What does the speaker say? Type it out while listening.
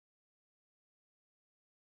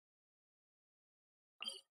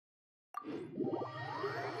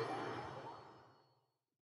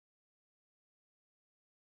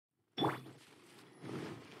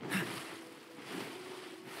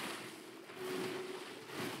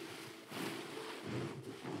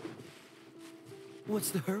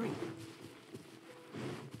What's the hurry?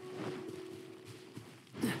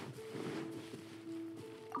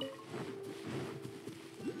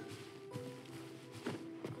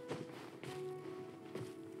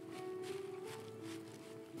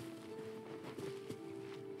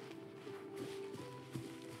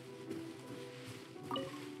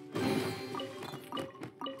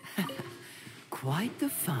 Quite the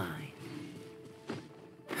find.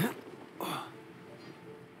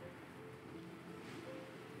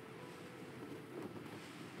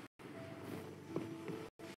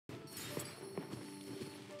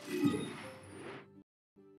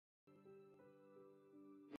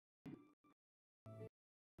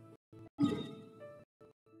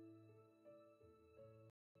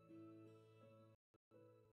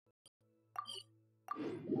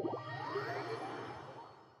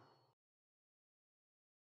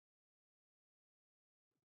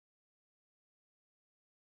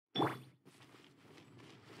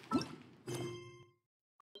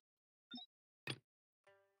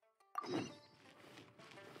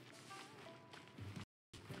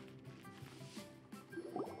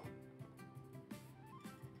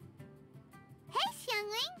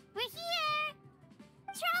 We're here!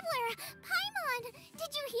 Traveler! Paimon!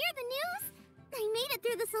 Did you hear the news? I made it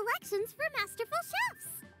through the selections for Masterful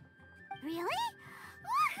Chefs! Really?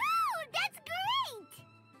 Woohoo! That's great!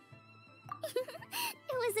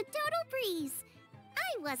 It was a total breeze.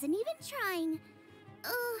 I wasn't even trying.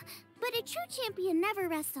 But a true champion never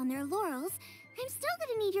rests on their laurels. I'm still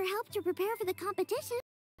gonna need your help to prepare for the competition.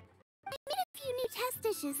 I made a few new test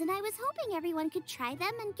dishes and I was hoping everyone could try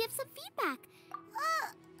them and give some feedback.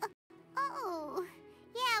 Oh,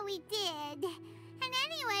 yeah, we did. And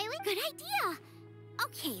anyway, Good idea!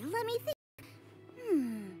 Okay, let me think.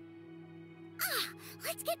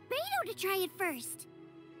 Let's get Beto to try it first.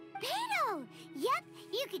 Beto! Yep,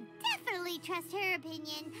 you can definitely trust her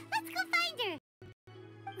opinion. Let's go find her.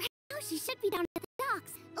 Right now, she should be down at the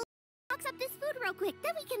docks. Let's box up this food real quick,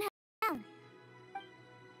 then we can head down.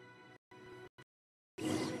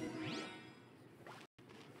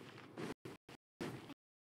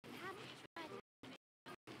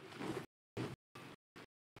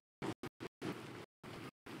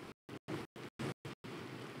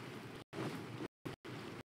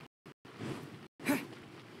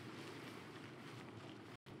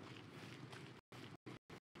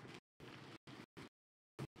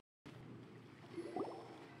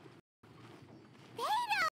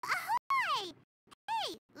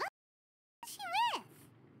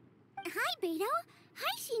 Hi, Beto.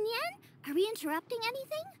 Hi, Xinyan. Are we interrupting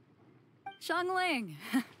anything? Xiangling!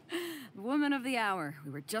 Woman of the hour.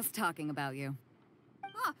 We were just talking about you.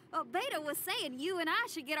 Beta was saying you and I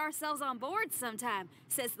should get ourselves on board sometime.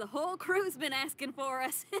 Says the whole crew's been asking for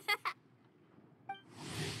us.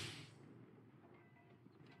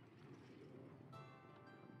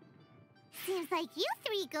 Seems like you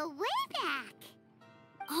three go way back.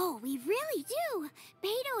 Oh, we really do.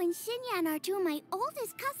 Beto and Xinyan are two of my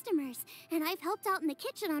oldest customers, and I've helped out in the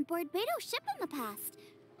kitchen on board Beto's ship in the past.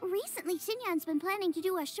 Recently, Xinyan's been planning to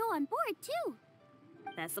do a show on board, too.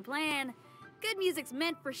 That's the plan. Good music's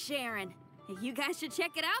meant for sharing. You guys should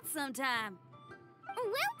check it out sometime.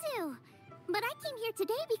 Will do. But I came here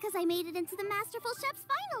today because I made it into the Masterful Chef's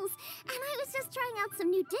finals, and I was just trying out some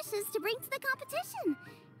new dishes to bring to the competition.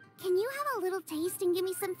 Can you have a little taste and give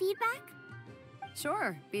me some feedback?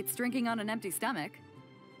 Sure, beats drinking on an empty stomach.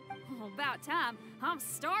 Oh, about time. I'm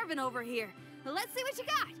starving over here. Let's see what you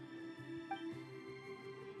got.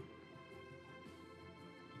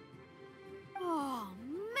 Oh,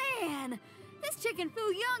 man! This chicken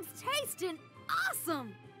fuyong's tasting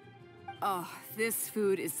awesome! Oh, this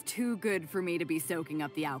food is too good for me to be soaking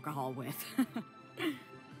up the alcohol with.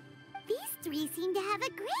 These three seem to have a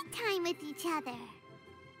great time with each other.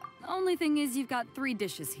 Only thing is you've got 3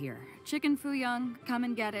 dishes here. Chicken fuyong, come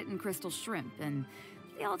and get it, and crystal shrimp, and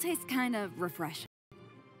they all taste kind of refreshing.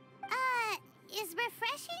 Is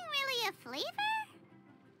refreshing really a flavor?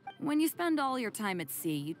 When you spend all your time at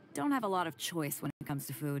sea, you don't have a lot of choice when it comes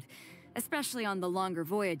to food. Especially on the longer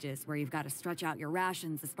voyages where you've got to stretch out your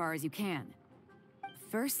rations as far as you can.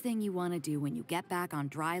 First thing you want to do when you get back on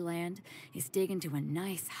dry land is dig into a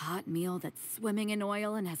nice hot meal that's swimming in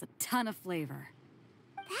oil and has a ton of flavor.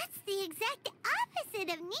 That's the exact opposite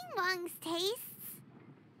of Ningguang's tastes.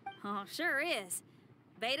 Oh, sure is.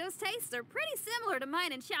 Beto's tastes are pretty similar to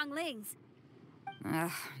mine and Xiangling's.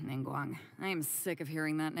 Ugh, Ningguang. I am sick of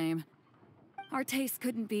hearing that name. Our tastes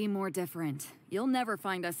couldn't be more different. You'll never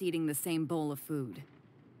find us eating the same bowl of food.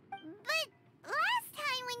 But last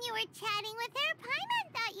time when you were chatting with her,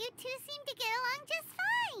 Paimon thought you two seemed to get along just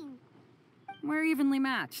fine. We're evenly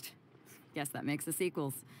matched. Guess that makes us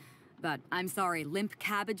equals. But I'm sorry, limp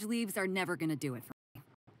cabbage leaves are never gonna do it for me.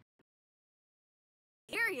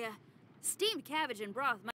 Hear ya. Steamed cabbage and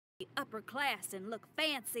broth might be upper class and look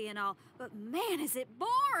fancy and all, but man, is it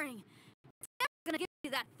boring! It's never gonna give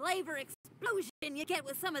you that flavor explosion you get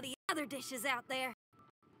with some of the other dishes out there.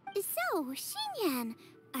 So, Xinyan,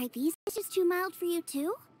 are these dishes too mild for you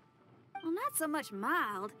too? Well, not so much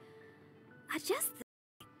mild. I just think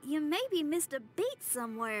you maybe missed a beat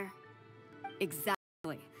somewhere.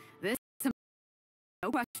 Exactly. This is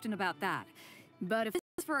no question about that. But if this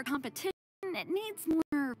is for a competition, it needs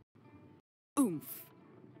more oomph.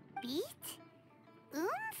 Beat?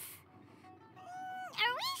 Oomph?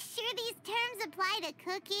 Are we sure these terms apply to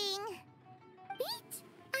cooking? Beat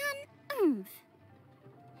and oomph.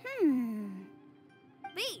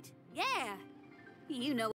 Beat, yeah.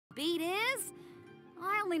 You know what beat is?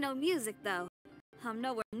 I only know music, though. I'm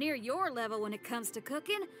nowhere near your level when it comes to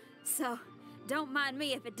cooking, so don't mind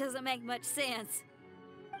me if it doesn't make much sense.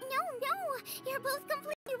 No, you're both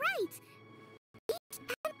completely right. Beat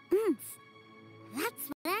and oomph. That's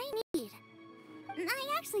what I need.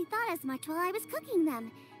 I actually thought as much while I was cooking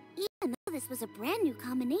them. Even though this was a brand new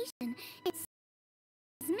combination, it's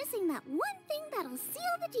missing that one thing that'll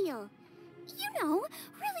seal the deal. You know,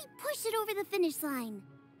 really push it over the finish line.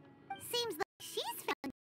 Seems like she's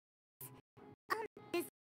found this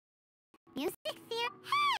music theory.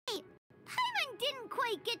 Hey! Paimon didn't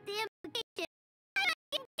quite get the implication. Paimon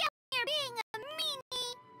can get here being a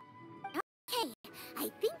meanie. Okay, I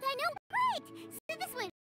think I know. Right, so this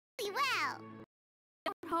went really well.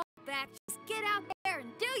 Don't hold back, just get out there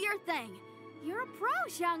and do your thing. You're a pro,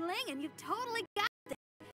 Xiangling, and you've totally got this.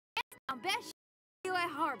 Next best you at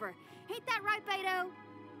Harbor. Ain't that right, Beto?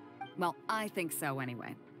 Well, I think so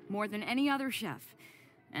anyway. More than any other chef.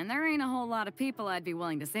 And there ain't a whole lot of people I'd be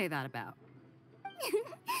willing to say that about.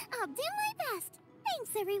 I'll do my best.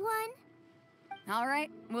 Thanks, everyone. All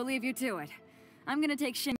right, we'll leave you to it. I'm gonna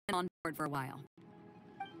take Xinyan on board for a while.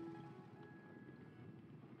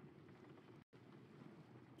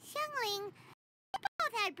 Xiangling, we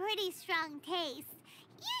both had pretty strong taste.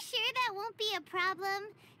 You sure that won't be a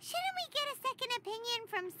problem? Shouldn't we get a second opinion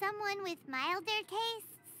from someone with milder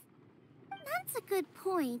tastes? That's a good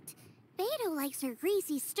point. Beto likes her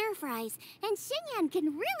greasy stir-fries, and Xinyan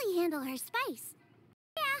can really handle her spice.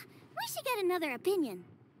 Yeah, we should get another opinion.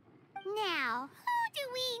 Now, who do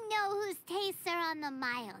we know whose tastes are on the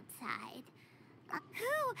mild side?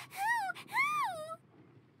 Who?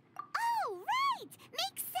 Oh, right!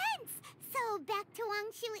 Makes sense! So, back to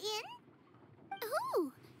Wangshu Inn?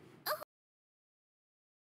 Who? Oh.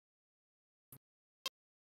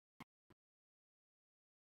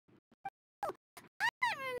 I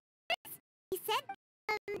remember he said,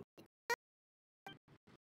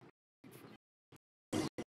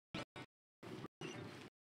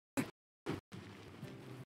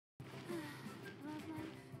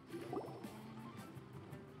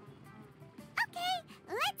 Okay,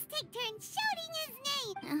 let's take turns shouting his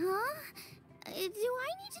name. Uh-huh. Do I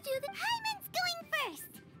need to do the... Hyman's going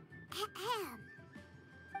first. Ahem.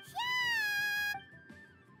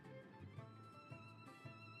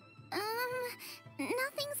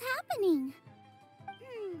 Nothing's happening.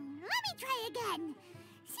 Let me try again.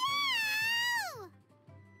 Xiao!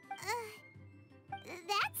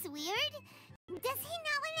 That's weird. Does he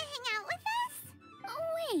not want to hang out with us? Oh,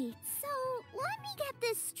 wait, so let me get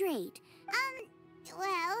this straight.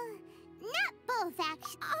 Well, not both,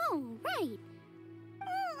 actually. Oh, right.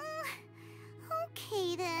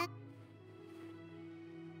 Okay, then.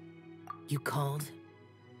 You called?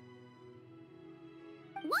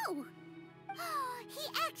 Whoa! He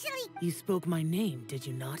actually... You spoke my name, did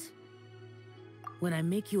you not? When I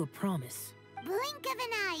make you a promise. Blink of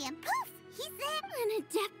an eye and poof! He's there! An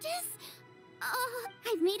Adeptus?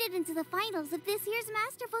 I've made it into the finals of this year's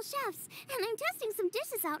Masterful Chefs, and I'm testing some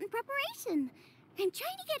dishes out in preparation. I'm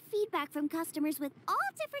trying to get feedback from customers with all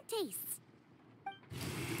different tastes.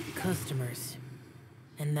 Customers.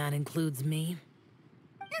 And that includes me?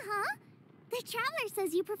 Uh-huh. The Traveler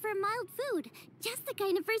says you prefer mild food. Just the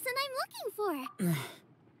kind of person I'm looking for.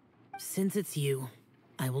 Since it's you,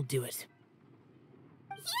 I will do it.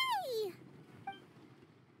 Yay!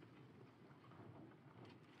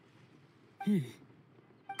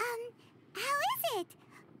 How is it?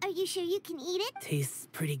 Are you sure you can eat it? Tastes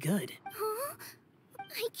pretty good. Huh?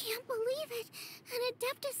 I can't believe it. An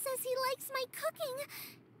Adeptus says he likes my cooking.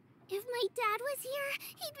 If my dad was here,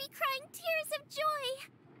 he'd be crying tears of joy.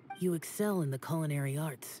 You excel in the culinary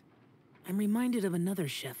arts. I'm reminded of another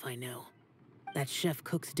chef I know. That chef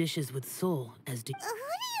cooks dishes with soul, as do... Who do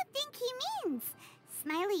you think he means?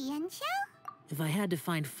 Smiley Yancho? If I had to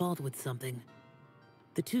find fault with something,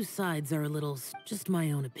 the two sides are a little... just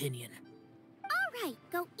my own opinion. Alright,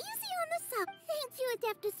 go easy on the sub. Thank you,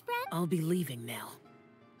 Adeptus friend. I'll be leaving now.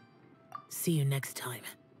 See you next time.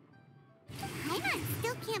 Paimon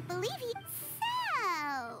still can't believe he... So,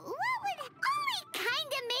 what would... Oh, he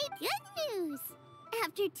kinda made good news!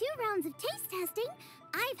 After 2 rounds of taste testing,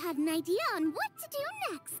 I've had an idea on what to do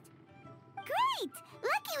next. Great!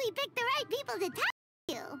 Lucky we picked the right people to tell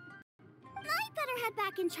you. I'd better head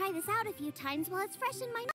back and try this out a few times while it's fresh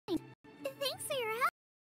in my mind. Thanks for your help.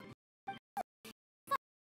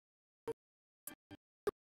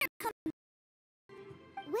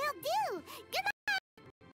 Will do! Goodbye!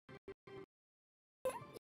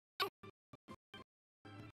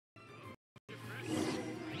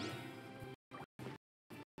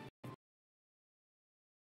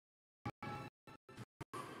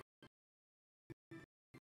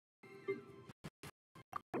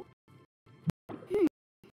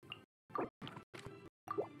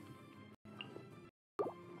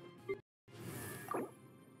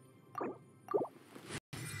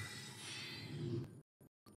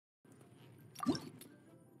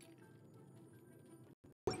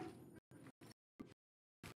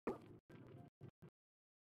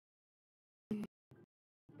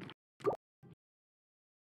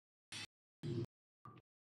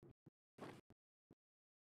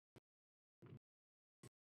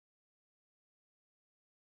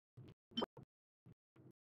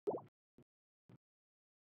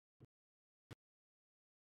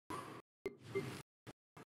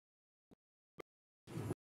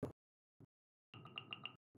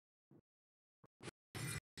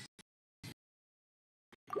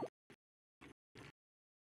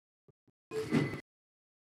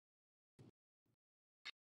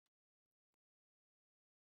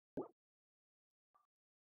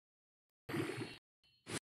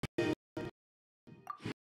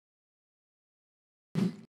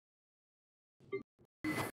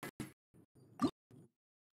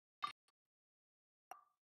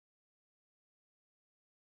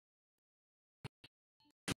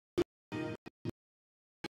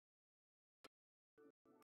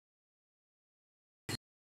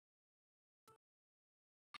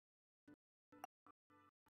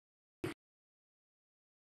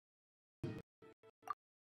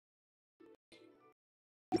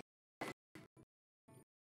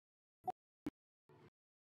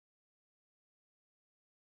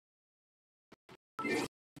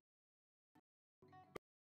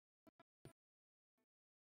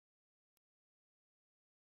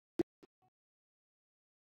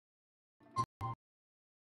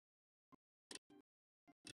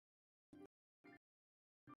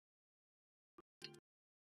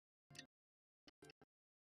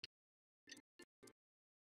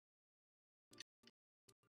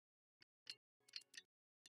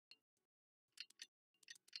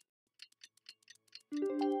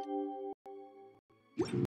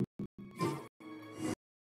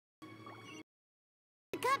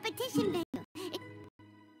 Competition venue.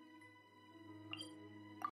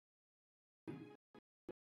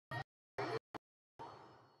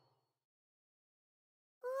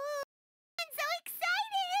 Ooh, I'm so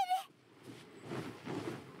excited!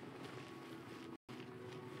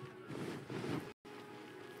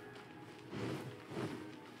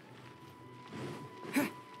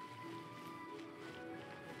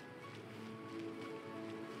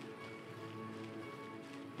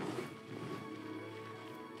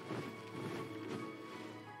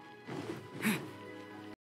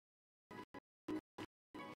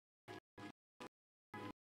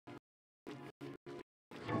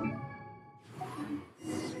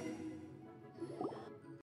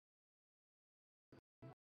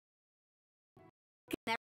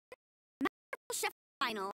 Chef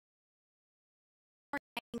final.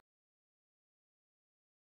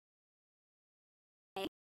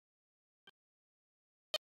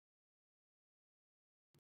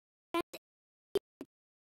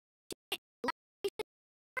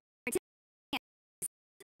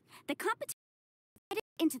 The competition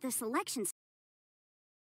into the selections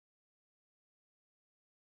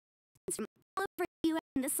from all over the U.S.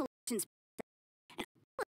 and the selections and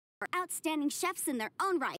all are outstanding chefs in their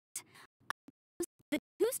own right. The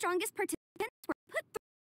 2 strongest participants were put through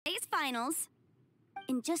today's finals.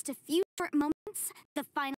 In just a few short moments, the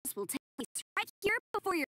finals will take place right here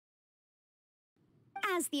before your...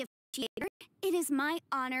 As the officiator, It is my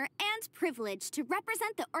honor and privilege to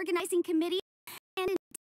represent the organizing committee and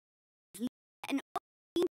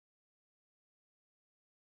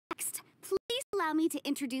next, please allow me to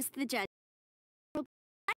introduce the judge.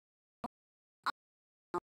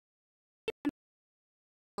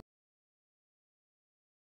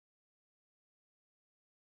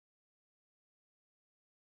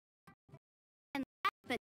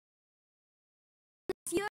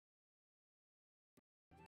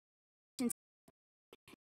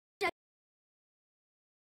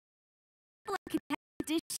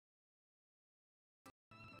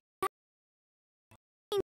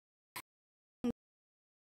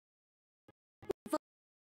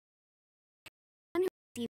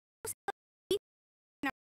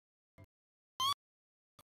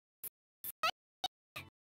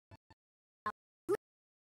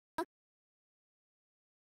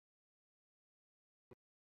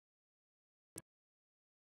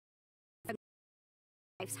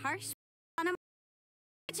 Life's harsh on a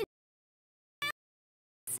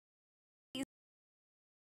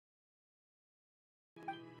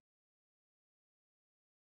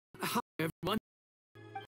Hi, everyone.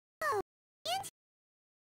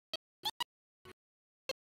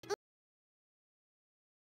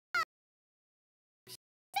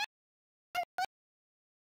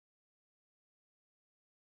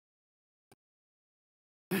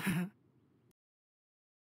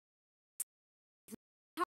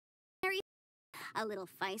 a little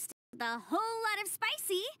feisty, with a whole lot of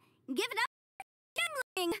spicy. Give it up for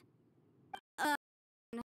gambling.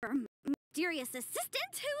 Her mysterious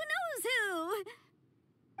assistant, who knows who?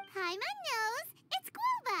 Hi, my nose. It's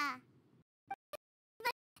Guava.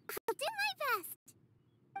 I'll do my best.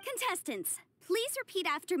 Contestants, please repeat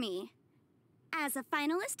after me. As a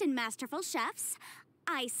finalist in Masterful Chefs,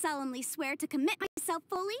 I solemnly swear to commit myself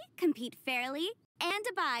fully, compete fairly, and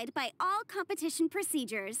abide by all competition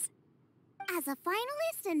procedures. As a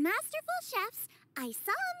finalist in Masterful Chefs, I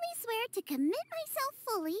solemnly swear to commit myself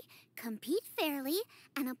fully, compete fairly,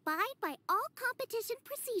 and abide by all competition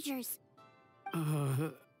procedures.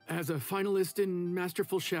 As a finalist in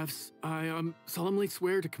Masterful Chefs, I solemnly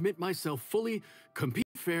swear to commit myself fully, compete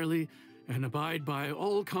fairly, and abide by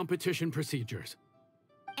all competition procedures.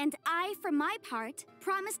 And I, for my part,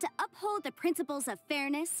 promise to uphold the principles of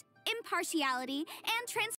fairness, impartiality, and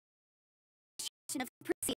transparency of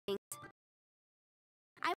proceedings.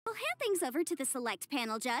 I will hand things over to the select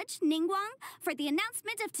panel judge, Ningguang, for the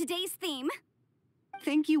announcement of today's theme.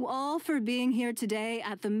 Thank you all for being here today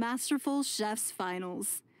at the Masterful Chefs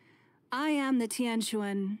Finals. I am the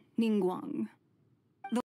Tianquan Ningguang.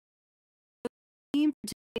 The theme for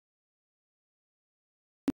today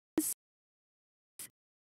is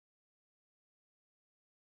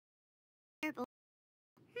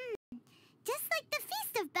Just like the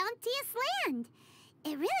Feast of Bounteous Land.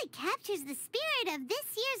 It really captures the spirit of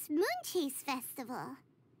this year's Moonchase Festival.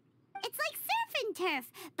 It's like surf and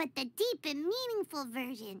turf, but the deep and meaningful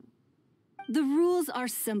version. The rules are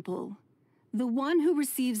simple. The one who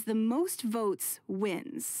receives the most votes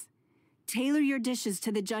wins. Tailor your dishes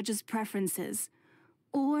to the judges' preferences,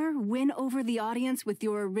 or win over the audience with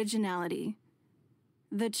your originality.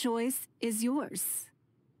 The choice is yours.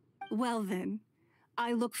 Well then,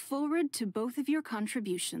 I look forward to both of your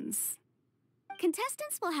contributions.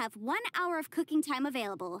 Contestants will have 1 hour of cooking time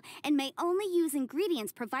available and may only use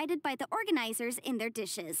ingredients provided by the organizers in their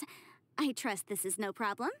dishes. I trust this is no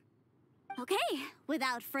problem. Okay,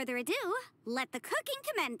 without further ado, let the cooking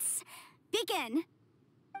commence. Begin.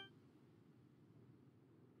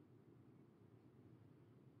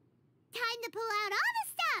 Time to pull out all the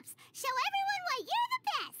stops. Show everyone why you're the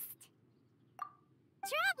best.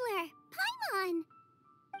 Traveler, Paimon.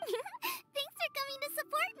 Thanks for coming to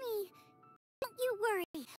support me. Don't you worry.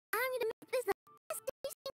 I'm gonna make this the best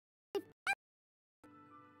tasting.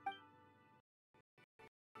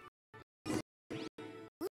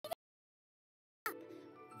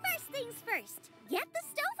 First things first, get the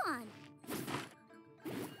stove on.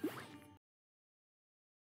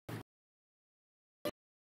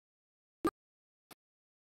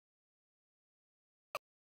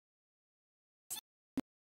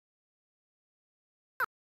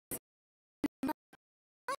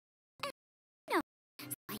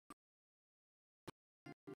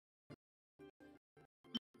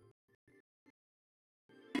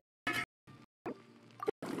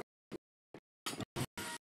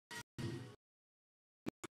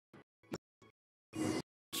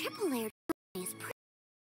 Triple layered is pretty.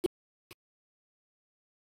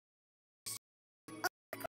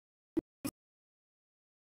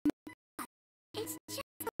 It's just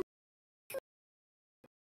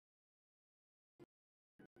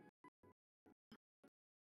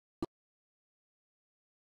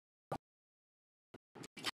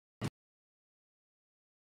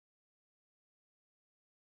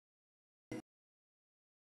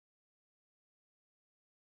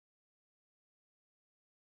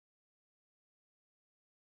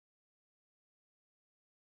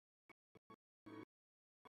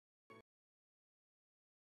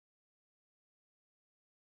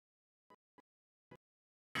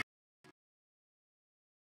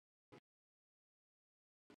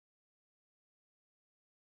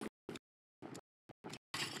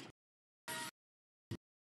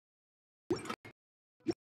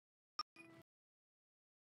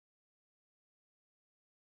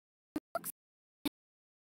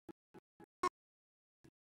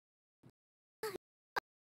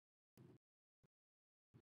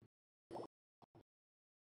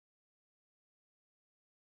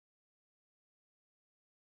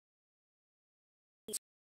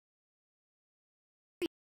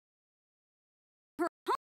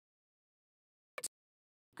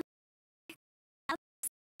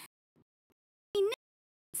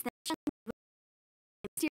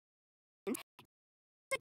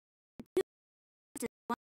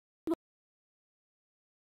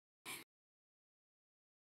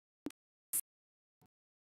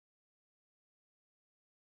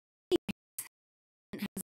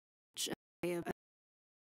I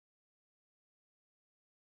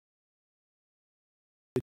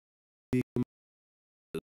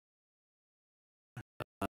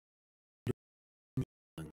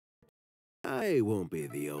won't be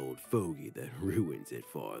the old fogey that ruins it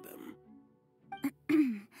for them.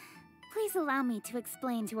 Please allow me to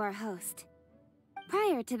explain to our host.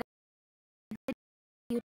 Prior to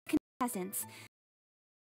the contestants,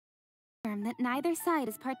 that neither side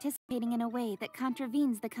is participating in a way that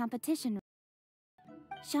contravenes the competition.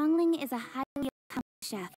 Xiangling is a highly accomplished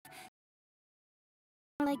chef,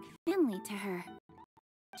 like family to her.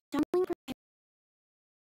 Xiangling prepares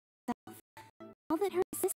herself. All that her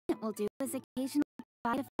assistant will do is occasionally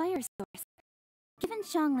provide a fire source. Given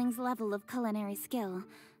Xiangling's level of culinary skill,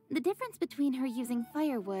 the difference between her using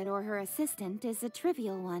firewood or her assistant is a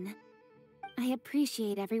trivial one. I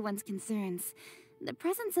appreciate everyone's concerns. The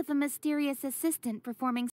presence of a mysterious assistant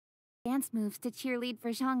performing dance moves to cheerlead for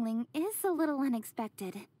Xiangling is a little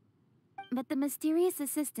unexpected. But the mysterious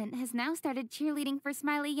assistant has now started cheerleading for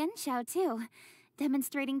Smiley Yenshao too,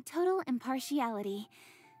 demonstrating total impartiality.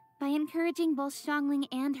 By encouraging both Xiangling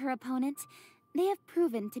and her opponent, they have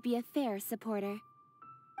proven to be a fair supporter.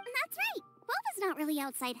 That's right! Guoba's not really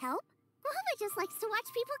outside help. Guoba just likes to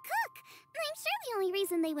watch people cook. I'm sure the only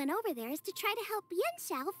reason they went over there is to try to help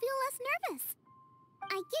Yenshao feel less nervous.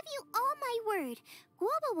 I give you all my word,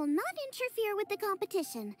 Guoba will not interfere with the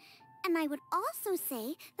competition. And I would also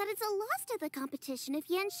say that it's a loss to the competition if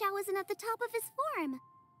Yenshao isn't at the top of his form.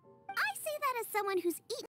 I say that as someone who's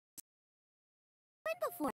eaten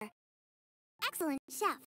before. Excellent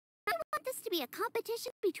chef. I want this to be a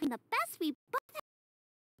competition between the best we both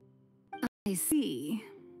have. I see.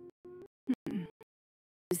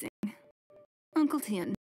 Uncle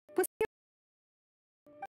Tian, what's your...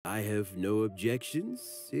 I have no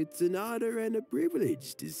objections. It's an honor and a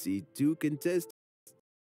privilege to see two contestants.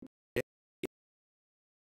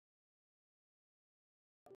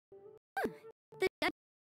 The judge,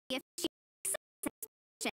 if she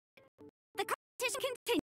the competition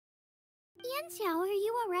continues. Yenshao, are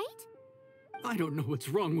you alright? I don't know what's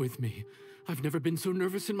wrong with me. I've never been so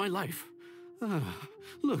nervous in my life.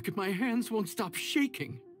 Look, my hands won't stop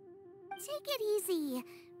shaking. Take it easy.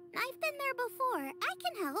 I've been there before. I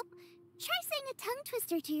can help. Try saying a tongue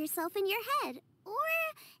twister to yourself in your head.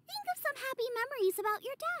 Or think of some happy memories about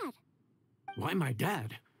your dad. Why my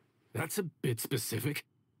dad? That's a bit specific.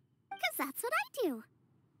 'Cause that's what I do.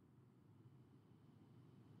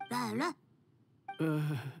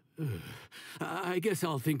 I guess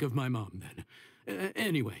I'll think of my mom then.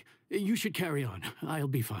 Anyway, you should carry on. I'll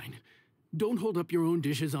be fine. Don't hold up your own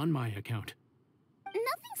dishes on my account.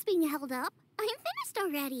 Nothing's being held up. I'm finished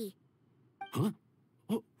already. Huh?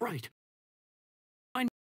 Oh, right. I know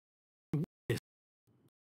this.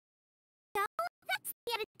 No, that's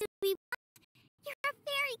the attitude we want. You're a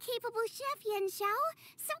very capable chef, Yenshao.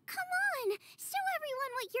 So come on, show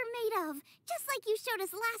everyone what you're made of. Just like you showed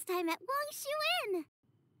us last time at Wangshu Inn.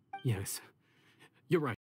 Yes, you're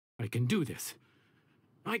right. I can do this.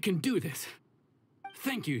 I can do this.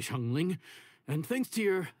 Thank you, Xiangling. And thanks to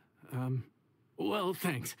your, well,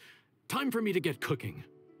 thanks. Time for me to get cooking.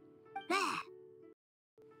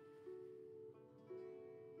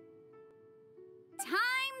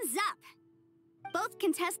 Time's up! Both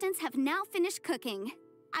contestants have now finished cooking.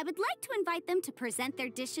 I would like to invite them to present their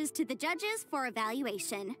dishes to the judges for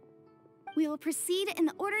evaluation. We will proceed in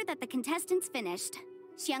the order that the contestants finished.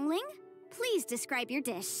 Xiangling, please describe your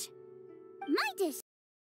dish. My dish.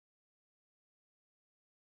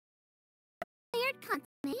 Layered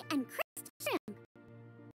consomme and crisp shrimp.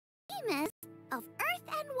 Theme is of earth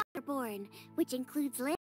and waterborne, which includes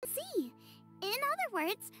land and sea. In other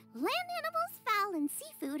words, land animals, fowl, and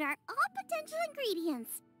seafood are all potential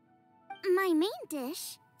ingredients. My main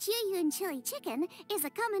dish, Jiuyun chili chicken, is a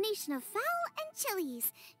combination of fowl and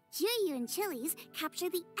chilies. Jiuyun chilies capture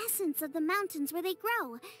the essence of the mountains where they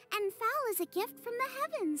grow, and fowl is a gift from the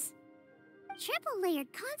heavens. Triple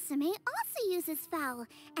layered consomme also uses fowl,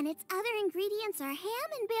 and its other ingredients are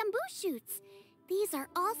ham and bamboo shoots. These are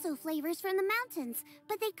also flavors from the mountains,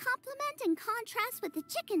 but they complement and contrast with the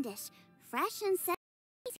chicken dish, fresh and set.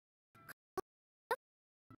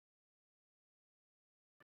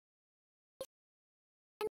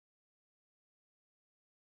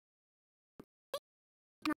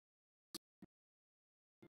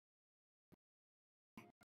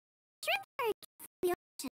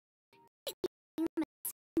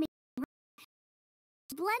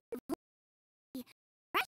 Blend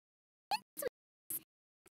fresh and sweet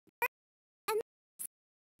and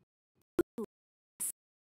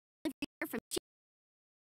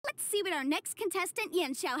Let's see what our next contestant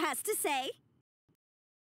Yenshao has to say.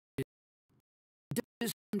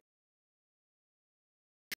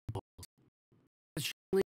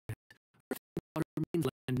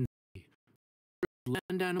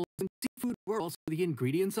 land animals and seafood were also the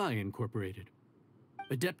ingredients I incorporated.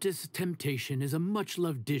 Adeptus Temptation is a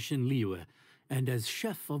much-loved dish in Liyue, and as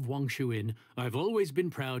chef of Wangshu Inn, I've always been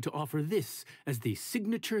proud to offer this as the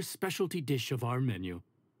signature specialty dish of our menu.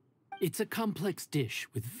 It's a complex dish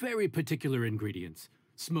with very particular ingredients: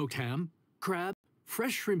 smoked ham, crab,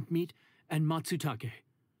 fresh shrimp meat, and matsutake.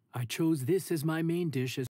 I chose this as my main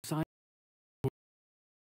dish as a side.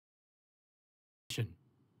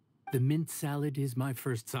 The mint salad is my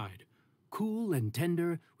first side. Cool and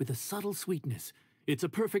tender with a subtle sweetness. It's a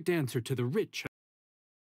perfect answer to the rich.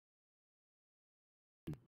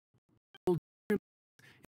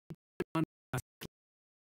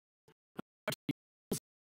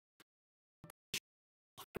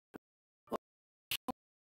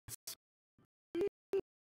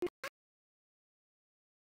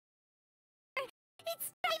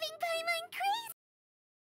 It's driving Paimon crazy!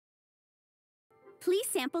 Please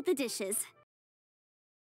sample the dishes.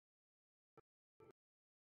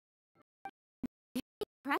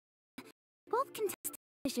 Both contested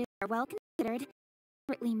dishes are well considered,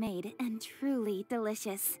 expertly made, and truly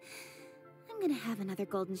delicious. I'm gonna have another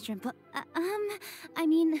golden shrimp. I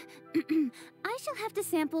shall have to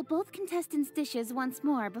sample both contestants' dishes once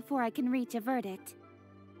more before I can reach a verdict.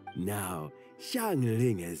 Now,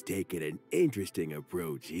 Xiangling has taken an interesting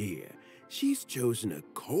approach here. She's chosen a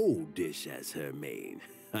cold dish as her main.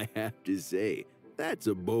 I have to say, that's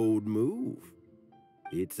a bold move.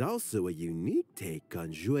 It's also a unique take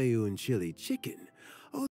on Jueyun chili chicken.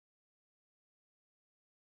 Oh,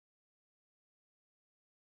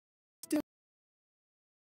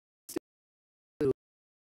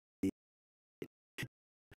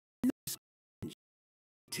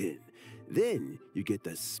 then you get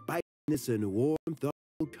the spiciness and warmth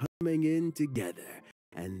all coming in together.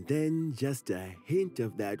 And then just a hint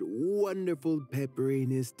of that wonderful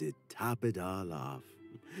pepperiness to top it all off.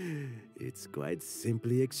 It's quite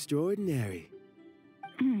simply extraordinary.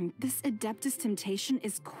 This Adeptus Temptation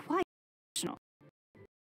is quite exceptional.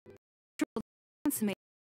 Consummate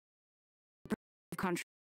country.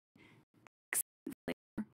 Excellent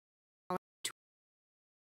flavor.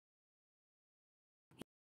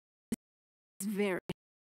 It's very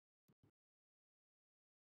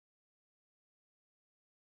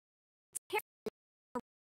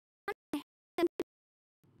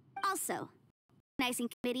Also, the organizing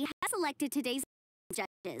committee has elected today's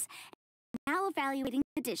judges, and now evaluating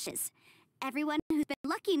the dishes. Everyone who's been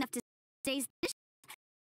lucky enough to see today's dishes,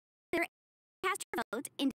 they're cast your vote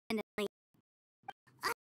independently.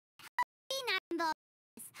 Why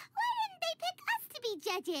didn't they pick us to be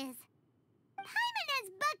judges? Paimon has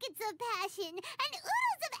buckets of passion and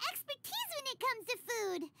oodles of expertise when it comes to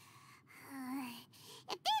food.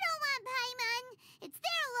 If they don't want Paimon, it's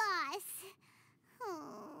their loss.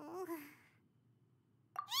 Oh.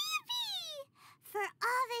 Yippee! For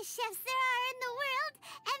all the chefs there are in the world,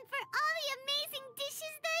 and for all the amazing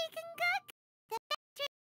dishes they can cook, the master...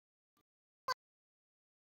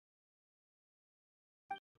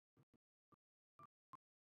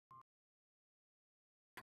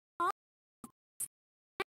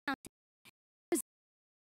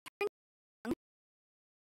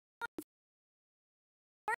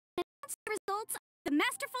 The results of the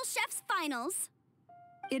Masterful Chef's Finals.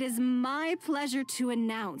 It is my pleasure to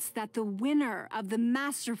announce that the winner of the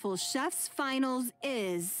Masterful Chef's Finals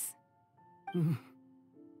is...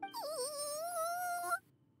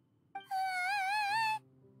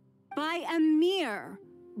 by a mere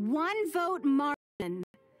 1 vote margin.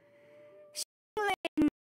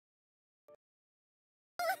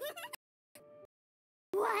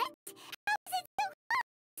 What? How is it so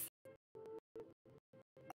close?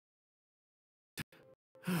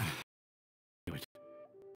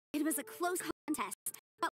 It was a close contest,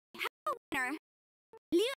 but we have a winner.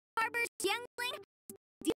 Liu Harbor's Xiangling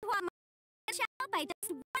Dihua Chao by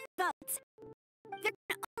just 1 vote. There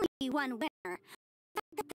can only be one winner. The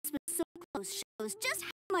fact that this was so close shows just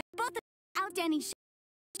how much both of the outstanding chefs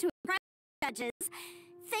to impress judges.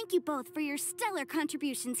 Thank you both for your stellar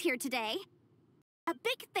contributions here today. A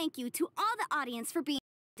big thank you to all the audience for being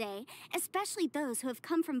here today, especially those who have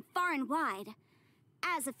come from far and wide.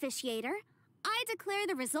 As officiator, I declare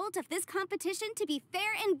the result of this competition to be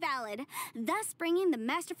fair and valid, thus bringing the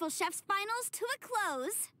Masterful Chef's Finals to a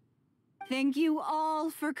close. Thank you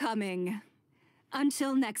all for coming.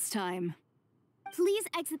 Until next time. Please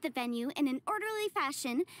exit the venue in an orderly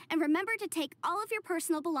fashion, and remember to take all of your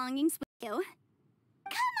personal belongings with you.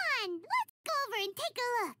 Come on, let's go over and take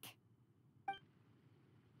a look.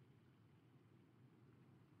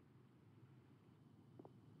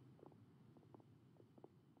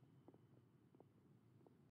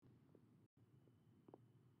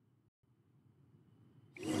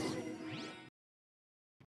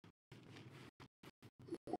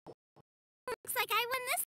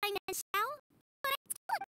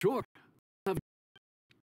 Sure. Have...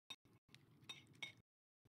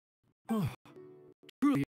 Oh,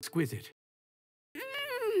 truly exquisite.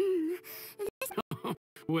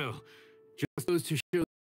 Well, just goes to show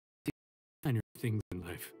the minor things in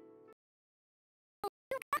life.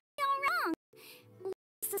 You got me all wrong.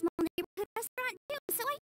 It's a small neighborhood restaurant too, so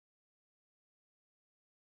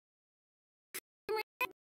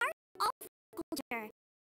all culture.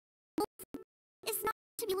 It's not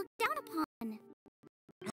to be looked down upon.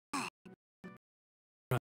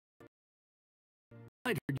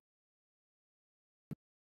 I'd heard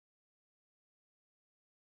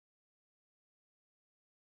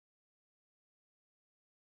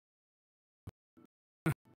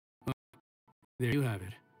there you have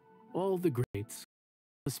it. All the greats,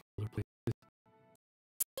 the smaller places.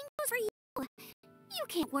 Same goes for you. You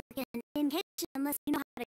can't work in kitchen unless you know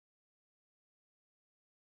how to.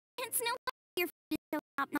 It's no wonder your food is so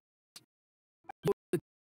top-notch. You're the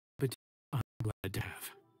but I'm glad to have.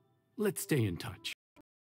 Let's stay in touch.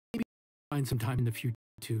 Maybe find some time in the future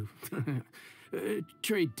to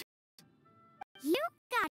trade. You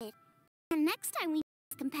got it. And next time we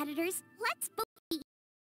meet competitors, let's both eat.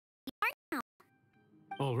 Right now.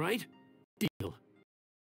 All right, deal.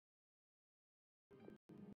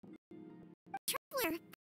 Traveler.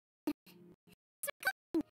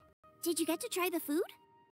 Did you get to try the food?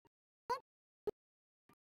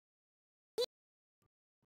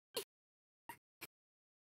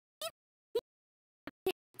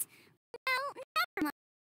 Well, never mind.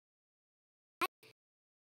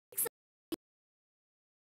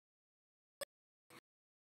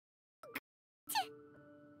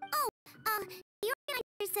 Oh, the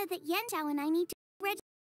organizer said that Yanzhao and I need to register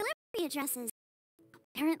delivery addresses.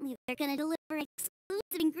 Apparently, they're gonna deliver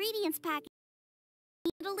exclusive ingredients package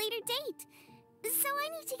at a later date. So I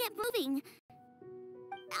need to get moving.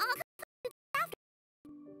 I'll come after.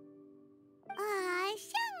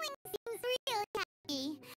 Xiangling seems really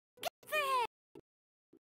happy. Good for her.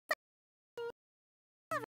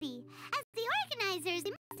 As the organizers,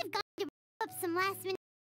 they must have gone to up some last minute.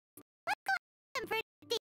 Let's go ask them for a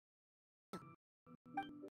date.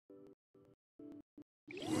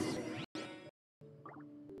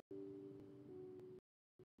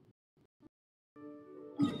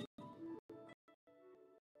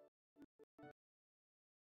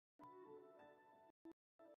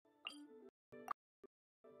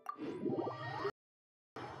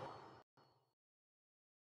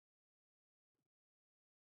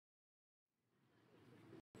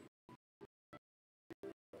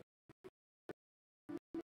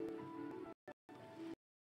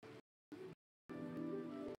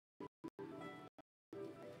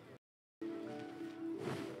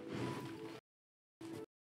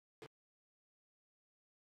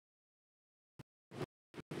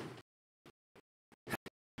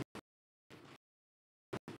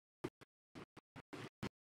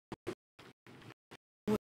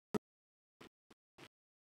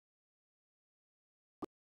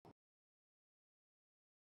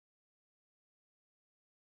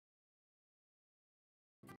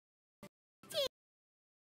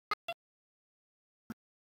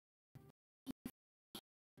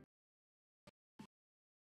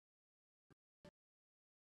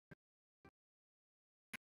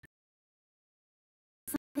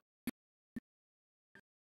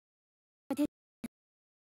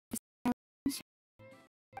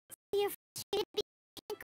 You're frustrated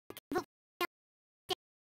because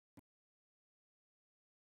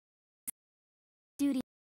duty.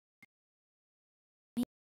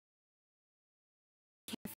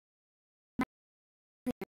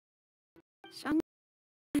 Shang,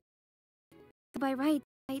 by right,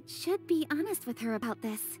 I should be honest with her about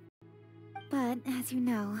this. But as you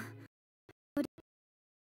know, I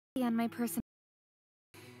would on my personal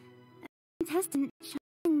contestant Shang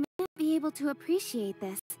may not be able to appreciate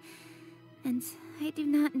this. And I do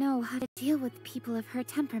not know how to deal with people of her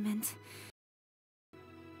temperament.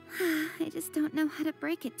 I just don't know how to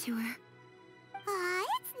break it to her.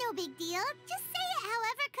 It's no big deal. Just say it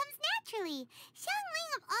however comes naturally. Xiangling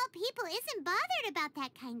of all people isn't bothered about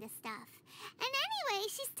that kind of stuff. And anyway,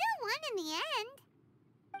 she still won in the end.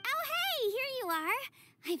 Oh hey, here you are.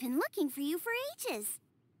 I've been looking for you for ages.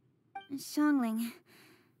 Xiangling,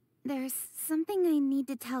 there's something I need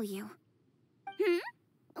to tell you.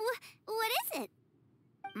 What is it?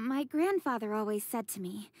 My grandfather always said to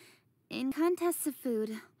me, in contests of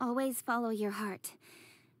food, always follow your heart.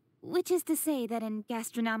 Which is to say that in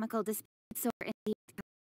gastronomical disputes or in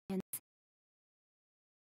competitions,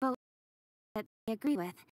 vote that they agree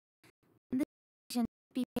with. The decision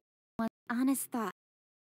should be based on honest thought.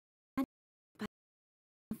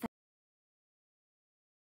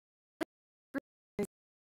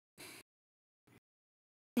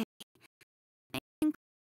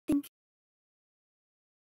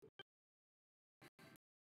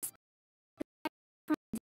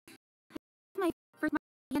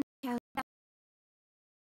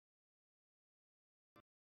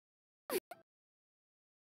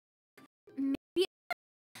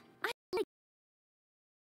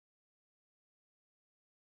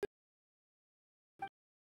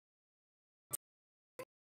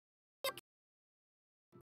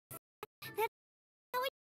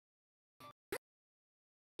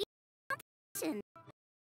 competition.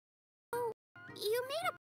 Oh, you made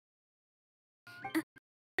a...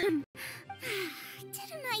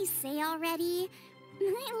 Didn't I say already?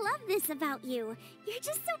 I love this about you. You're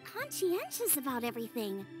just so conscientious about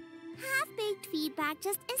everything. Half-baked feedback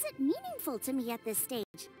just isn't meaningful to me at this stage.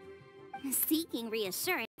 Seeking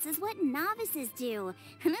reassurance is what novices do,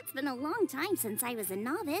 and it's been a long time since I was a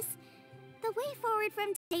novice. The way forward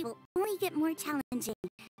from today will only get more challenging,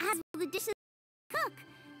 as will the dishes cook.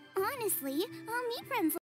 Honestly, I'll meet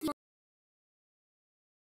friends like you.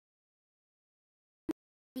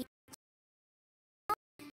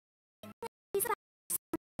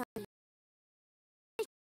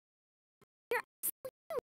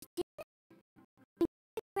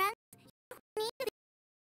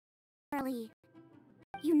 Early.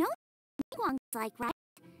 You know what Wong's like, right?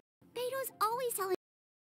 Beto's always telling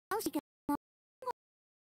how she gets along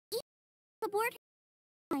even the board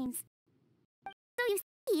times. So you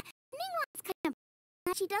see, Ningguang's kind of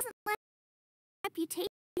that she doesn't let her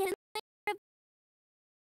reputation get in the way of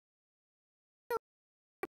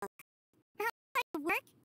now outside of work,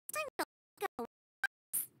 it's time to go.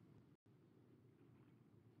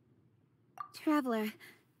 Traveler,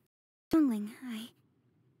 Zhongling,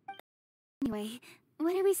 Anyway,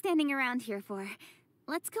 what are we standing around here for?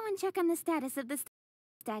 Let's go and check on the status of the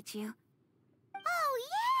statue. Oh,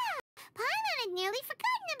 yeah! Paimon had nearly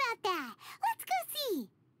forgotten about that. Let's go see.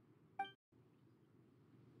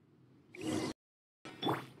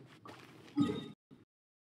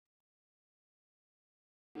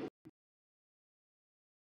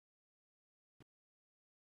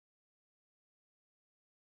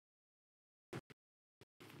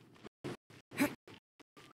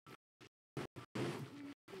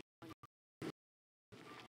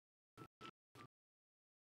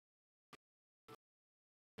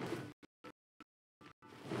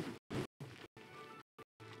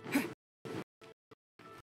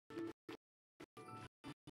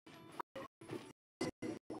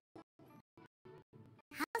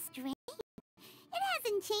 How strange. It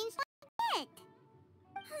hasn't changed one bit.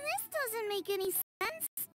 This doesn't make any sense.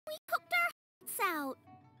 We cooked our hearts out.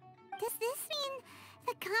 Does this mean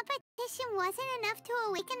the competition wasn't enough to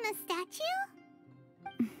awaken the statue?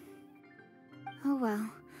 Oh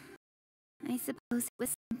well. I suppose it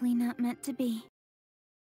was simply not meant to be.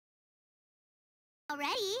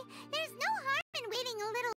 Already, there's no harm in waiting a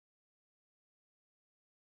little.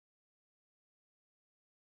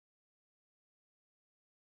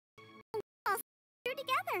 All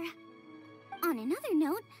together. On another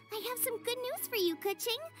note, I have some good news for you,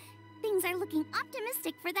 Kuching. Things are looking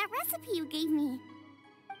optimistic for that recipe you gave me.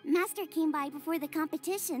 Master came by before the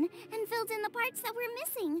competition and filled in the parts that were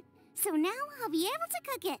missing. So now I'll be able to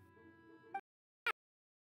cook it.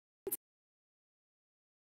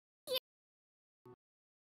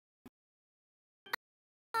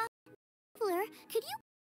 Could you...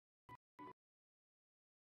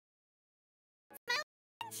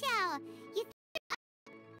 Chow, you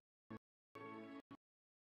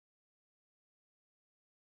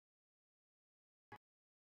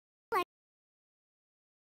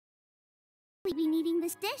we'd be needing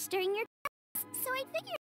this dish during your class, so I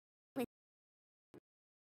figured with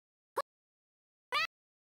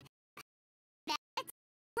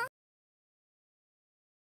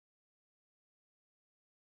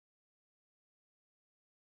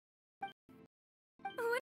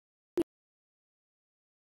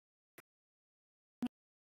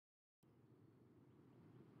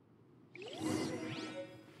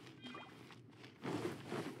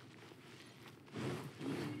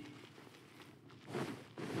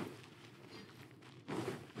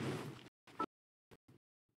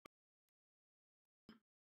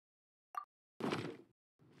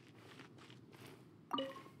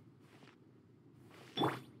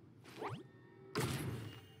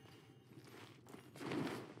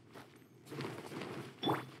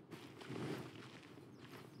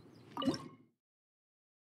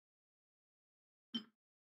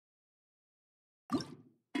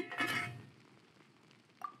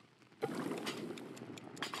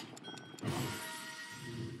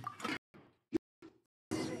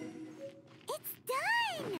It's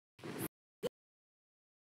done!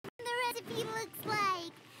 The recipe looks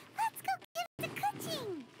like. Let's go give it to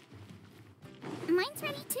Kuching. Mine's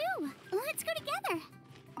ready too. Let's go together.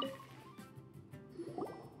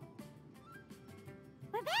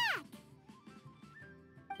 We're back!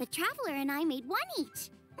 The Traveler and I made one each.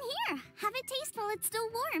 Here, have it taste while it's still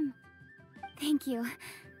warm. Thank you.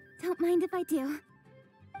 Don't mind if I do.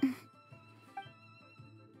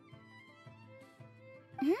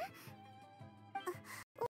 Hmm?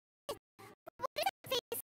 What is the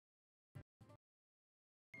face?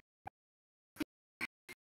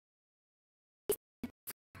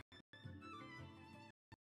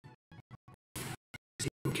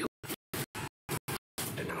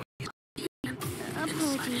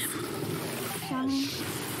 apologies. Xiangling,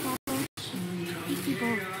 Pepper, thank you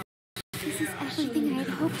both. This is everything I had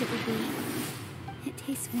hoped it would be. It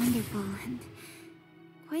tastes wonderful and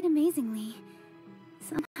quite amazingly.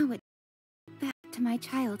 Somehow it's back to my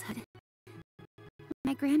childhood.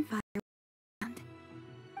 My grandfather was around.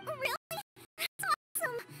 Really? That's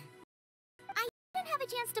awesome! I didn't have a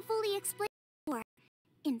chance to fully explain before.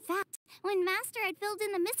 In fact, when Master had filled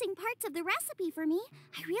in the missing parts of the recipe for me,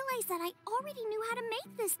 I realized that I already knew how to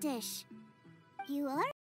make this dish. You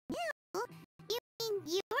already knew? You mean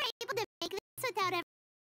you were able to make this without a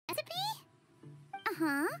recipe?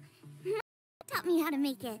 Uh-huh. Taught me how to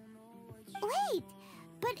make it. Wait,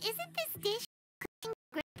 but isn't this dish cooking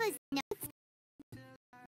Grandpa's notes?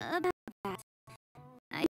 About that,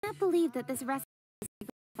 I do not believe that this recipe is my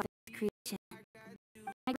grandfather's creation.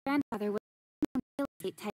 My grandfather was a real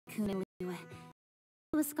estate tycoon in Liyue.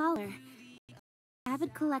 He was a scholar, an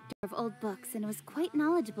avid collector of old books, and was quite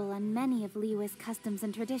knowledgeable on many of Liyue's customs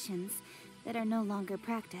and traditions that are no longer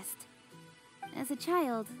practiced. As a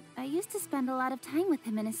child, I used to spend a lot of time with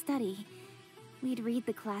him in his study. We'd read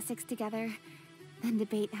the classics together, then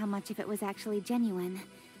debate how much of it was actually genuine,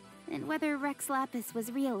 and whether Rex Lapis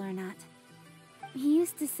was real or not. He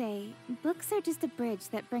used to say, books are just a bridge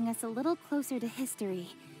that bring us a little closer to history.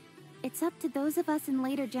 It's up to those of us in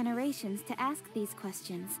later generations to ask these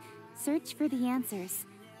questions, search for the answers,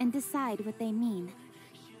 and decide what they mean.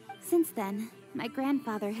 Since then, my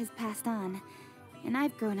grandfather has passed on, and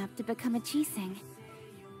I've grown up to become a Qixing.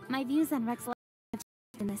 My views on Rex Lapis have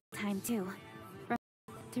changed in this time too, from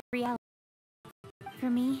to reality. For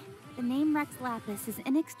me, the name Rex Lapis is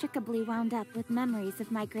inextricably wound up with memories of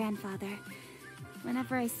my grandfather.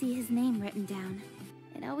 Whenever I see his name written down,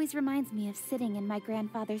 it always reminds me of sitting in my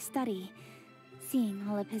grandfather's study, seeing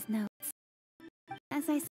all of his notes. As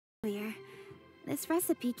I said earlier, this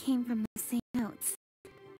recipe came from those same notes.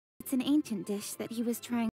 It's an ancient dish that he was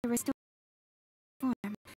trying to restore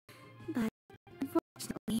form, but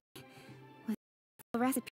unfortunately, with the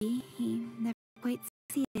recipe, he never quite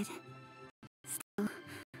succeeded. Still,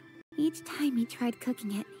 each time he tried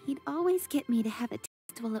cooking it, he'd always get me to have a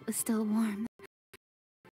taste while it was still warm.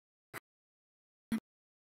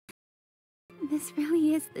 This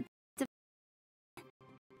really is the taste of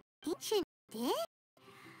Ancient dish?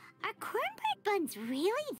 Are cornbread buns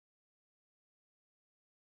really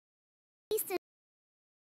tasty?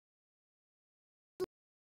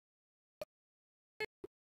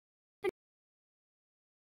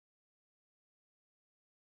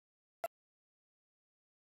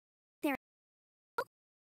 They're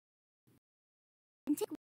into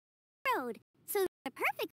road, so they're the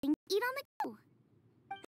perfect thing to eat on the go.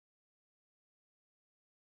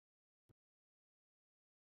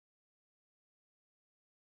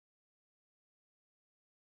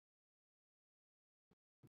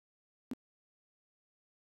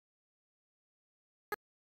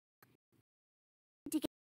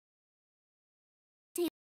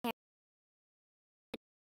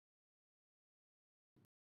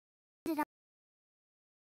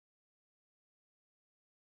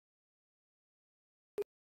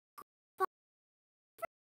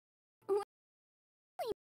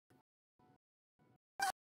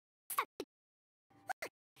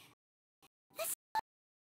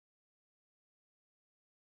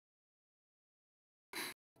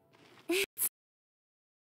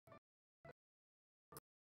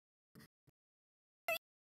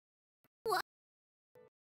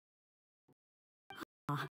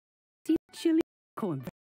 Chili cornbread.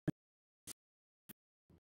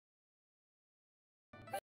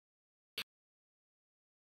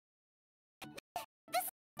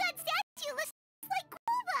 That statue looks like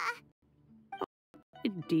Guava!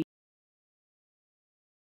 Indeed.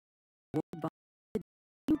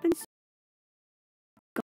 You've been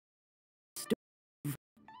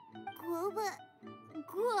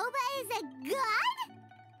Guava is a god?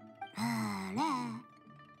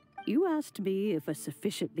 You asked me if a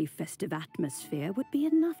sufficiently festive atmosphere would be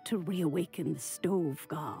enough to reawaken the stove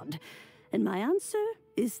god, and my answer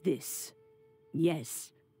is this: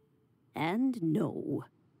 yes and no.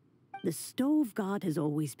 The stove god has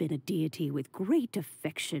always been a deity with great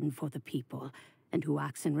affection for the people, and who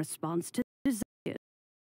acts in response to desires.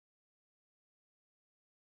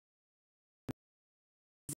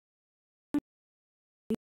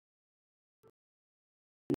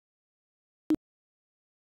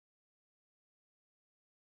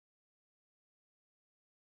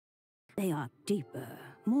 They are deeper,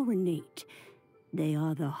 more innate. They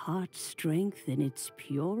are the heart strength in its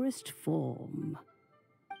purest form.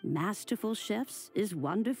 Masterful chefs is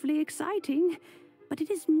wonderfully exciting, but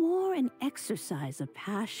it is more an exercise of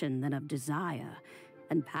passion than of desire,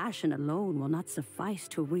 and passion alone will not suffice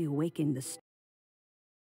to reawaken the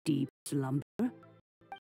deep slumber.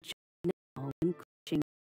 Now, when crushing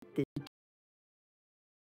the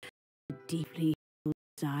deeply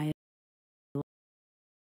desire,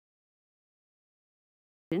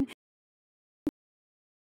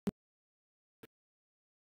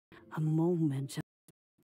 a moment of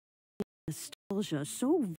nostalgia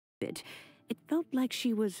so vivid, it felt like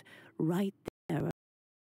she was right there.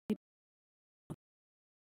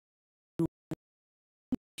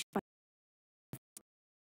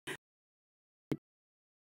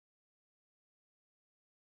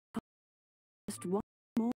 Just one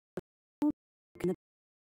more in the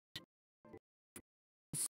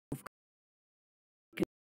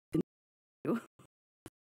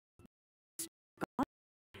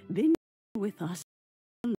been with us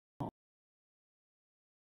along.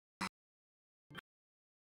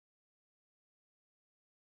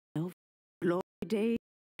 Glory day.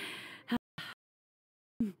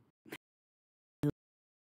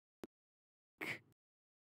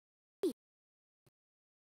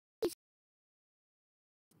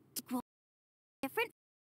 Different.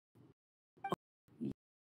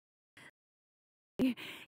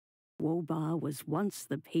 Woba was once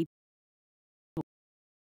the patron.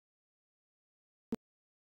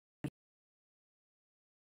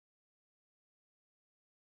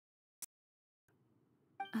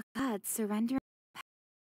 A god surrendering.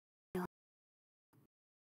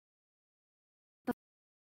 But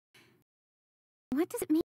what does it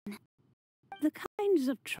mean? The kinds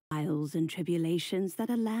of trials and tribulations that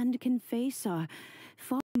a land can face are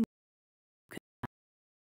far more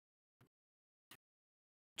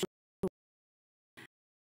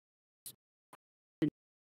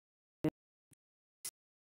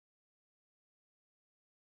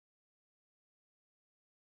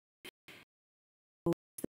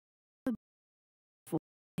for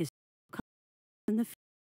his in the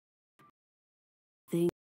thing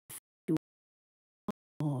to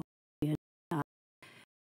more and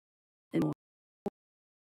more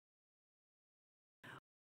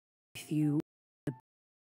with you the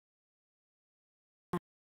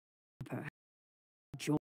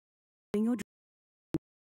joy your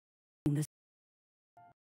dream.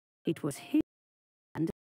 It was his and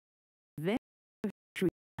very tree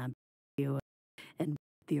and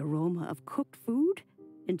the aroma of cooked food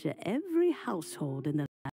into every household in the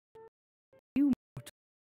land. You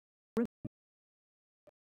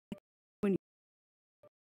when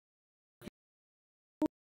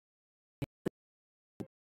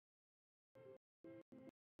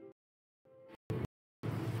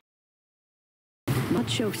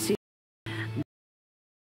much of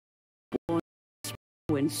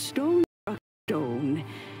when stone struck stone.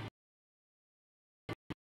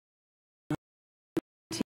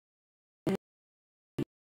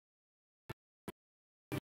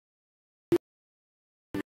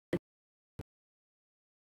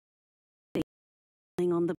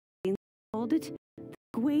 On the plain called it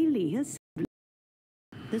Gwalia's.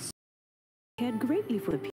 The cared greatly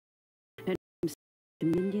for the people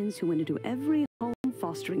and minions who went into every home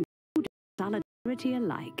fostering food and solidarity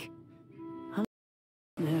alike.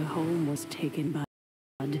 Their home was taken by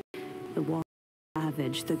blood. The war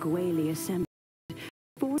ravaged the Gwalia assembled,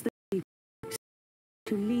 forced the people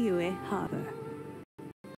to Liyue Harbor.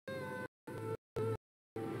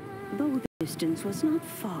 Though the distance was not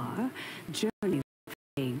far, journey was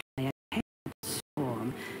plagued by a terrible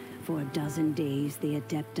storm. For a dozen days, the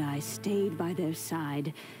Adepti stayed by their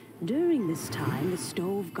side. During this time, the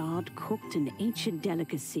stove god cooked an ancient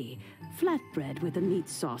delicacy, flatbread with a meat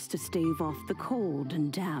sauce to stave off the cold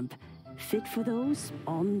and damp, fit for those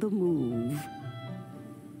on the move.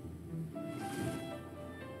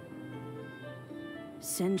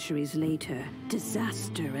 Centuries later,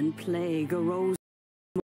 disaster and plague arose.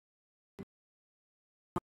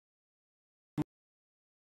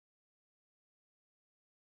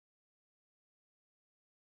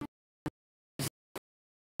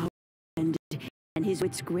 And his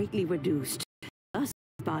wits greatly reduced. Thus,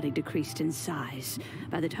 his body decreased in size.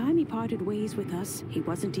 By the time he parted ways with us, he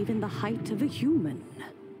wasn't even the height of a human.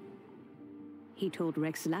 He told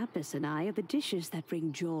Rex Lapis and I of the dishes that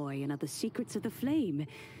bring joy and of the secrets of the flame,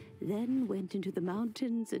 then went into the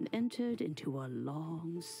mountains and entered into a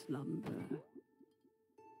long slumber.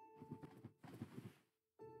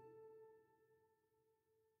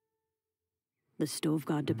 The stove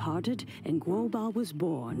god departed, and Guoba was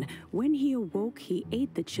born. When he awoke, he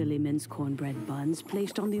ate the Chiliman's cornbread buns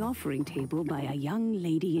placed on the offering table by a young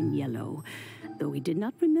lady in yellow. Though he did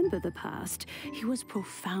not remember the past, he was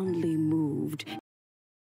profoundly moved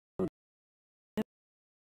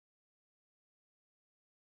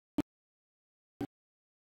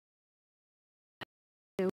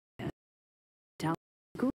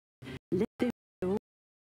Let them know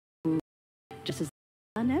food just as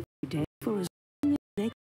they've done every day for as long as they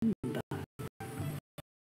can remember.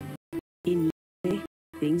 In Yue,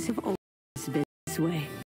 things have always been this way.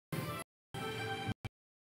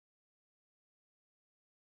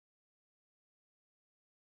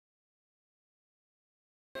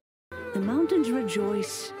 The mountains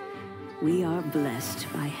rejoice. We are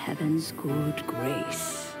blessed by heaven's good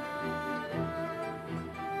grace.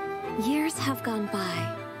 Years have gone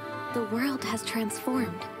by. The world has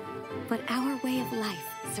transformed, but our way of life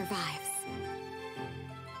survives.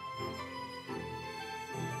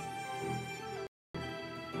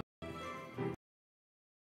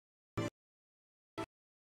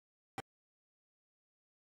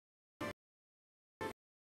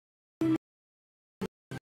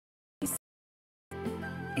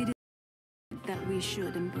 It is that we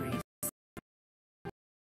should embrace.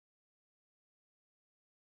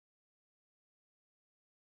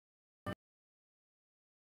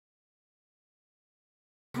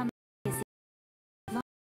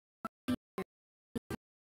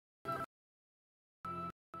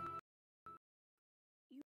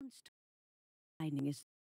 You once told dining is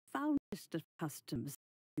the foundest of customs.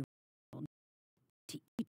 To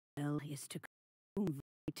eat well is to consume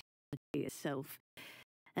vitality itself,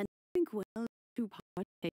 and to drink well to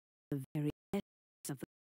partake of the very essence of the.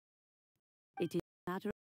 It is a matter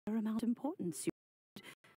of paramount importance.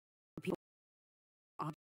 People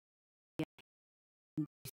are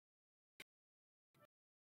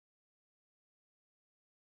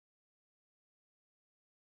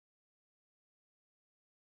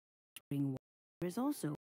drinking water is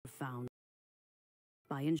also profound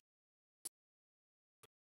by ensuring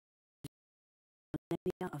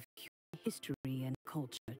millennia of human history and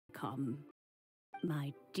culture to come.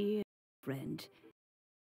 My dear friend,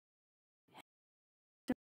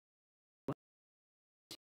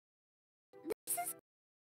 This is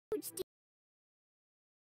huge.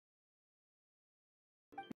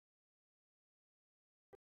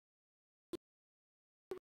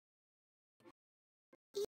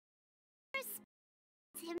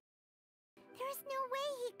 Him. There's no way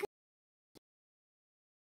he could.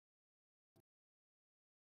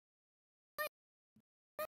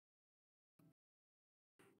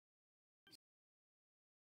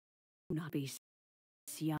 do not be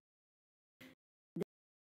young.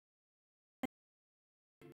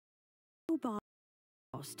 Nobody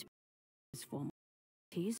lost his former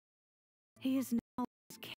duties. He is now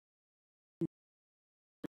his king.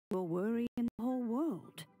 Will worry in the whole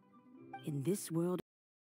world. In this world,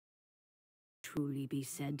 truly be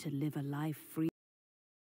said to live a life free.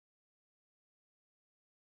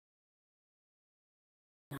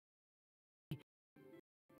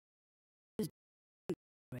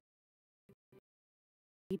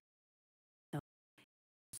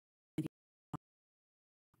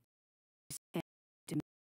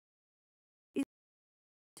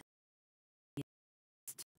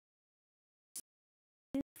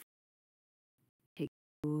 Take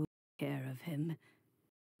good care of him.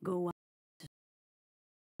 Go out,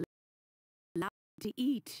 allow him to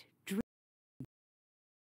eat, drink.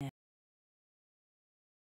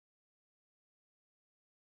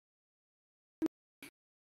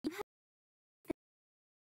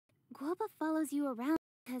 Guoba follows you around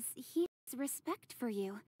because he has respect for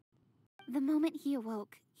you. The moment he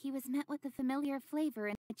awoke, he was met with the familiar flavor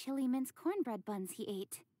in the chili mince cornbread buns he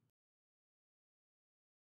ate.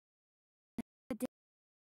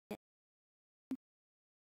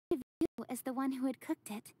 You as the one who had cooked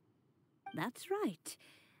it. That's right.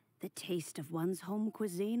 The taste of one's home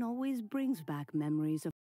cuisine always brings back memories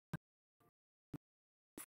of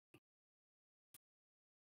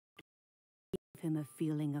give him a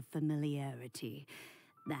feeling of familiarity.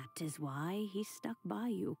 That is why he stuck by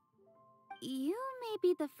you. You may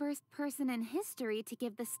be the first person in history to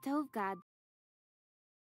give the stove god.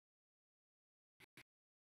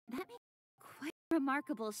 That makes you quite a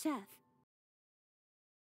remarkable chef.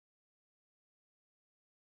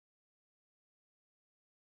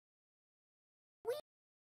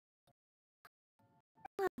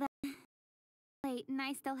 Well then, late and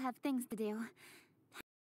I still have things to do.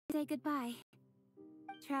 Say goodbye.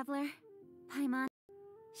 Traveler, Paimon,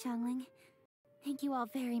 Xiangling, thank you all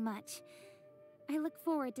very much. I look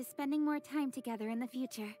forward to spending more time together in the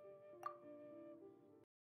future.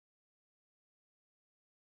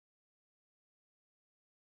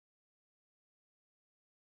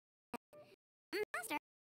 Master,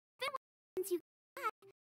 since you got,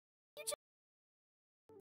 you just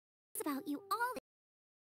about you all.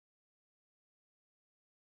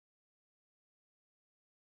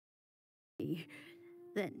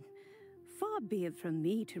 Then, far be it from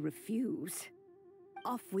me to refuse.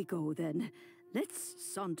 Off we go, then.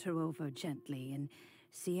 Let's saunter over gently and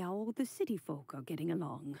see how all the city folk are getting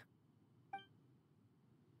along.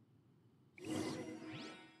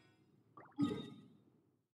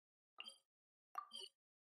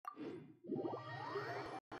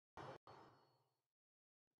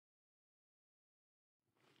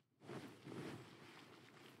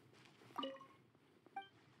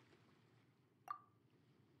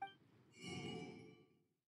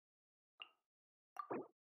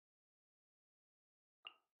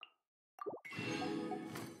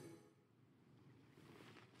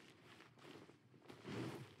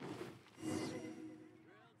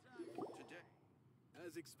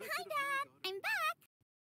 As expected. Hi, Dad! I'm back!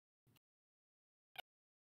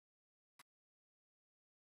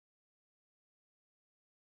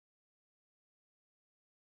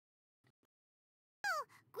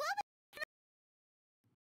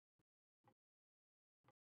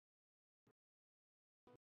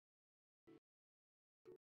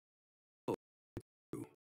 Oh,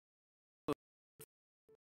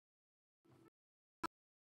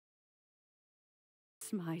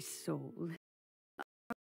 It's my soul.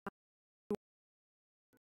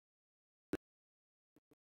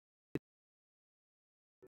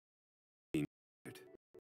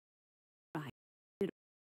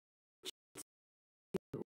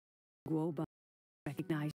 Guoba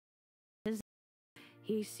recognizes.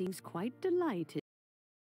 He seems quite delighted.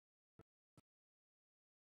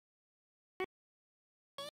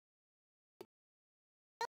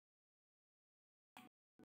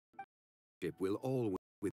 It will always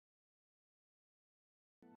with.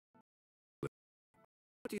 What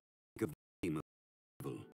do you think of the name of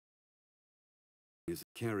evil? He is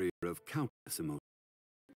a carrier of countless emotions.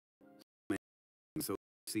 So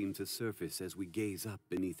seem to surface as we gaze up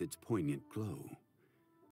beneath its poignant glow.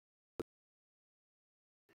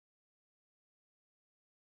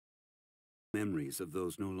 Memories of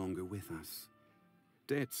those no longer with us.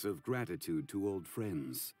 Debts of gratitude to old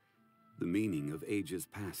friends. The meaning of ages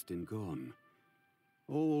past and gone.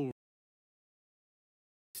 All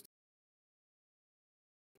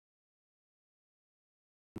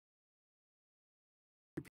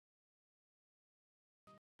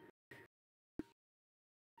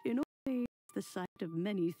In a way, the sight of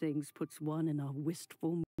many things puts one in a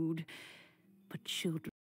wistful mood. But children...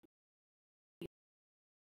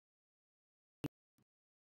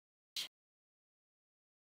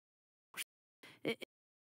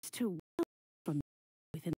 It's too well from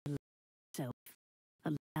within the land itself.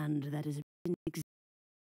 A land that has been existing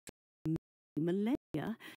for many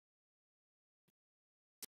millennia.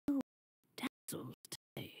 So dazzled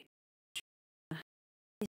today.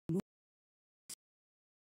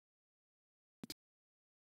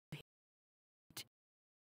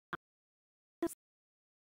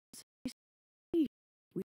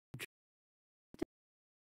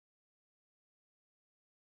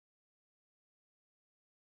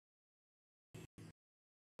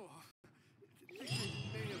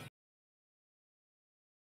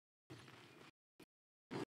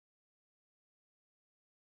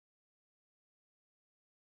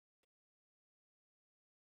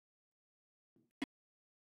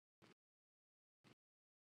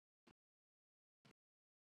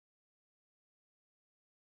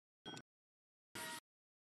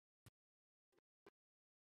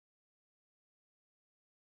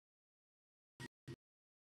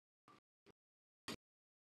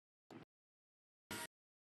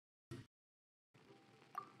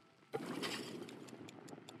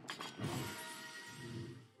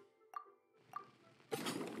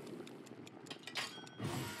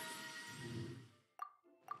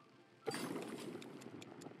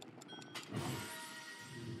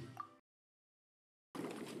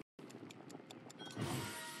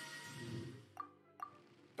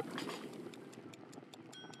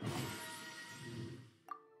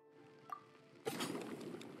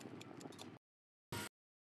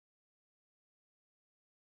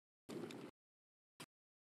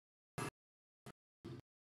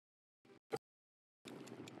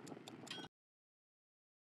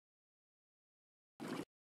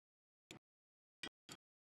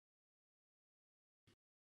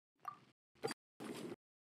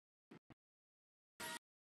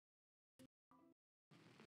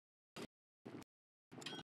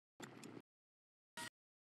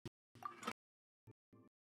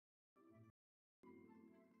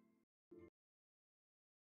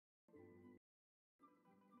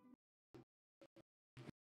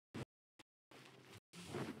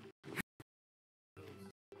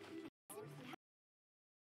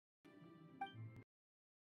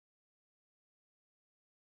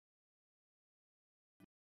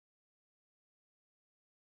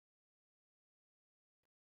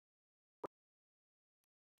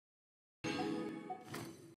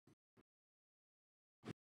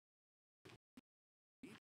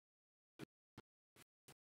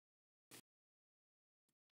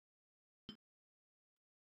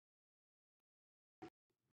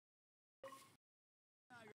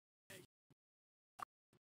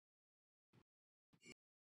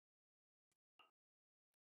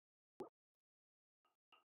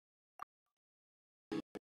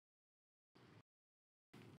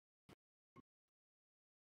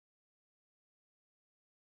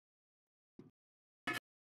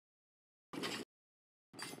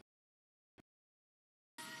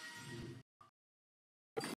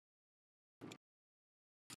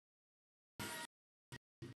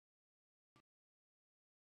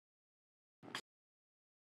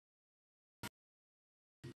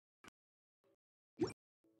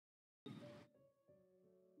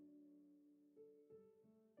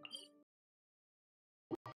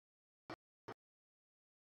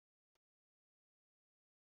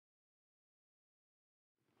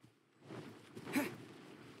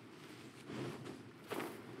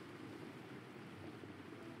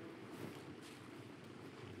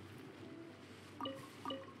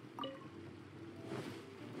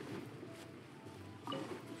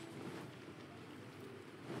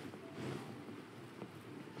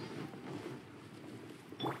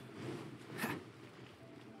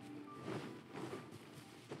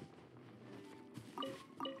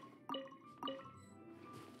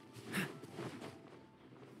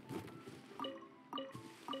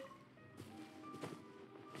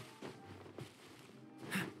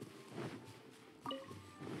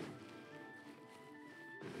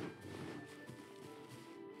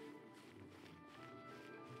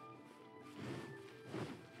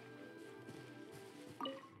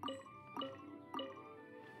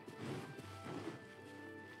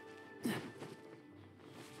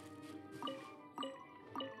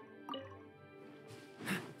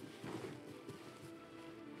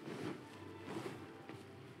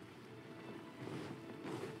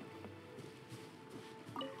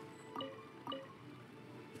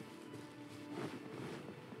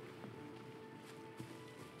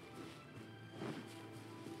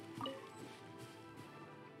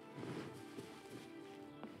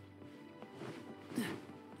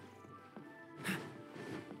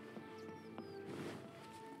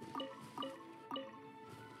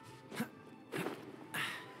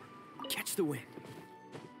 Catch the wind.